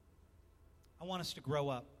 I want us to grow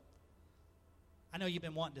up. I know you've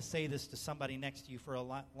been wanting to say this to somebody next to you for a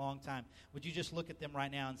long time. Would you just look at them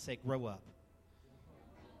right now and say, grow up?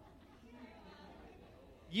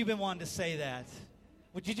 You've been wanting to say that.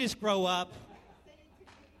 Would you just grow up?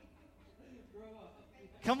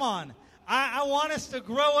 Come on. I want us to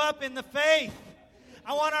grow up in the faith.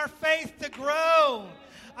 I want our faith to grow.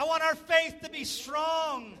 I want our faith to be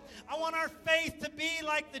strong. I want our faith to be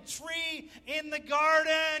like the tree in the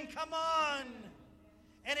garden. Come on.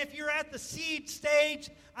 And if you're at the seed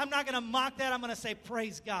stage, I'm not going to mock that. I'm going to say,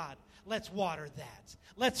 praise God. Let's water that.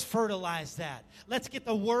 Let's fertilize that. Let's get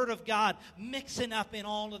the Word of God mixing up in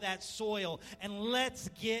all of that soil. And let's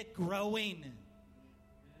get growing.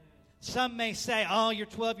 Some may say, oh, you're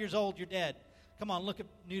 12 years old, you're dead. Come on, look at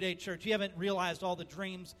New Day Church. You haven't realized all the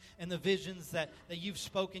dreams and the visions that you've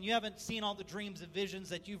spoken. You haven't seen all the dreams and visions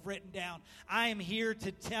that you've written down. I am here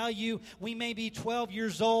to tell you, we may be 12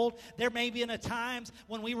 years old. There may be in a times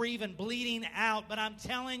when we were even bleeding out. But I'm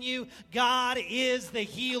telling you, God is the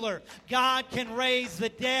healer. God can raise the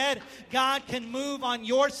dead. God can move on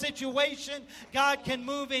your situation. God can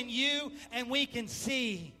move in you. And we can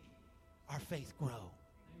see our faith grow.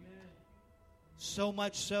 So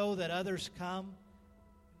much so that others come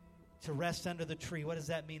to rest under the tree. What does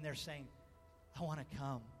that mean? They're saying, I want to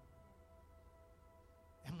come.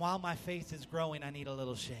 And while my faith is growing, I need a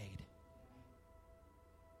little shade.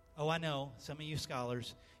 Oh, I know, some of you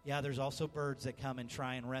scholars, yeah, there's also birds that come and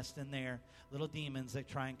try and rest in there. Little demons that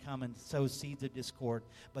try and come and sow seeds of discord,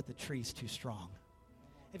 but the tree's too strong.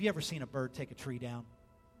 Have you ever seen a bird take a tree down?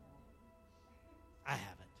 I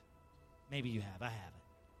haven't. Maybe you have. I haven't.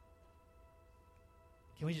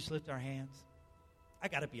 Can we just lift our hands? I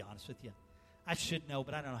got to be honest with you. I should know,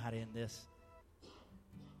 but I don't know how to end this.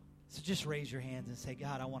 So just raise your hands and say,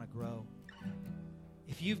 God, I want to grow.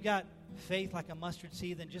 If you've got faith like a mustard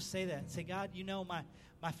seed, then just say that. Say, God, you know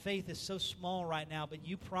my faith is so small right now, but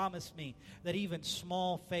you promised me that even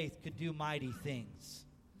small faith could do mighty things.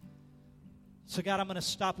 So, God, I'm going to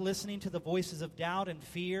stop listening to the voices of doubt and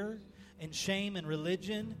fear and shame and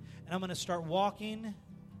religion, and I'm going to start walking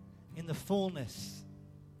in the fullness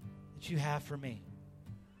that you have for me.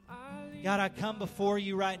 God, I come before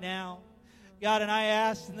you right now. God, and I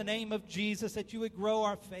ask in the name of Jesus that you would grow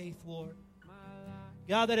our faith, Lord.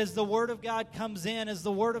 God, that as the Word of God comes in, as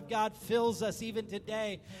the Word of God fills us even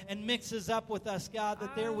today and mixes up with us, God,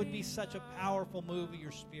 that there would be such a powerful move of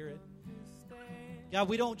your Spirit. God,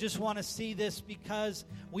 we don't just want to see this because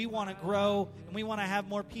we want to grow and we want to have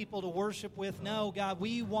more people to worship with. No, God,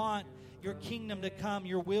 we want your kingdom to come,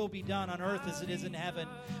 your will be done on earth as it is in heaven.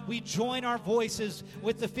 We join our voices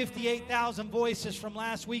with the 58,000 voices from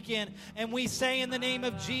last weekend, and we say in the name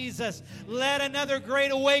of Jesus, let another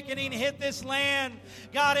great awakening hit this land.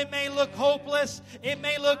 God, it may look hopeless. It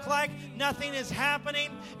may look like nothing is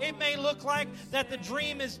happening. It may look like that the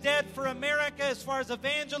dream is dead for America as far as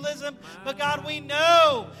evangelism. But God, we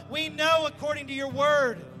know according to your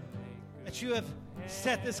word that you have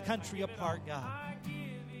set this country apart, God,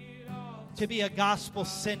 to be a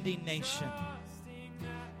gospel-sending nation.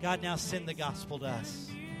 God, now send the gospel to us.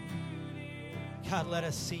 God, let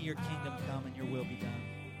us see your kingdom come and your will be done.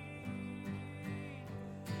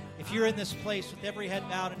 If you're in this place with every head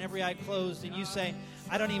bowed and every eye closed and you say,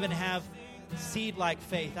 I don't even have seed-like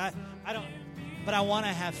faith. I don't, but I want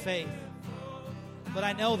to have faith. But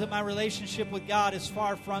I know that my relationship with God is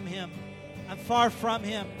far from Him. I'm far from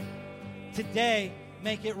Him. Today,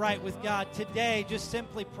 make it right with God. Today, just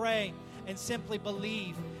simply pray and simply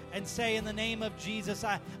believe and say, in the name of Jesus,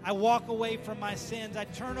 I walk away from my sins. I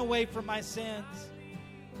turn away from my sins.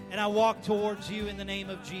 And I walk towards you in the name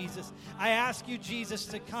of Jesus. I ask you, Jesus,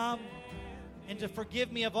 to come and to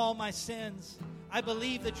forgive me of all my sins. I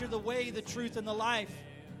believe that you're the way, the truth, and the life.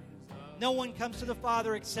 No one comes to the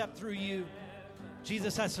Father except through you.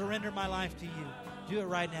 Jesus, I surrender my life to you. Do it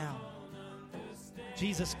right now.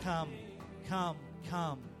 Jesus, come, come,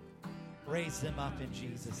 come. Raise them up in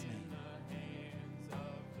Jesus' name.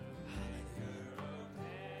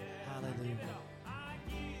 Hallelujah.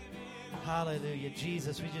 Hallelujah.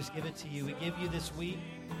 Jesus, we just give it to you. We give you this week.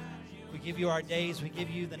 We give you our days. We give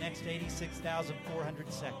you the next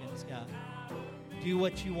 86,400 seconds, God. Do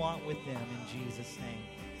what you want with them in Jesus' name.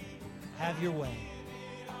 Have your way.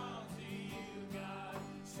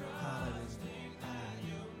 Hallelujah.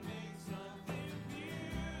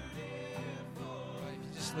 If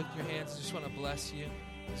you just lift your hands, I just want to bless you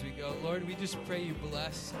as we go. Lord, we just pray you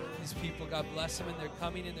bless these people. God, bless them in their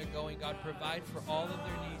coming and their going. God, provide for all of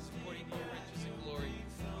their needs according to your riches and glory.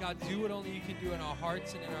 God, do what only you can do in our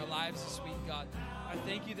hearts and in our lives this week, God. I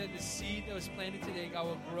thank you that the seed that was planted today, God,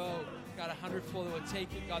 will grow. God, 100-fold, that would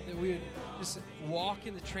take it, God, that we would just walk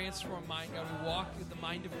in the transformed mind, God. We walk in the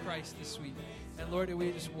mind of Christ this week. And Lord, that we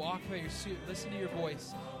would just walk by your suit, listen to your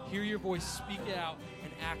voice, hear your voice, speak it out,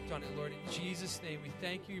 and act on it, Lord. In Jesus' name, we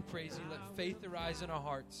thank you, we praise you. Let faith arise in our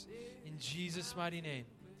hearts. In Jesus' mighty name,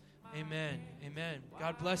 amen. Amen.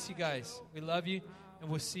 God bless you guys. We love you, and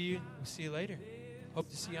we'll see you later. Hope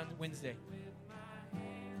to see you on Wednesday.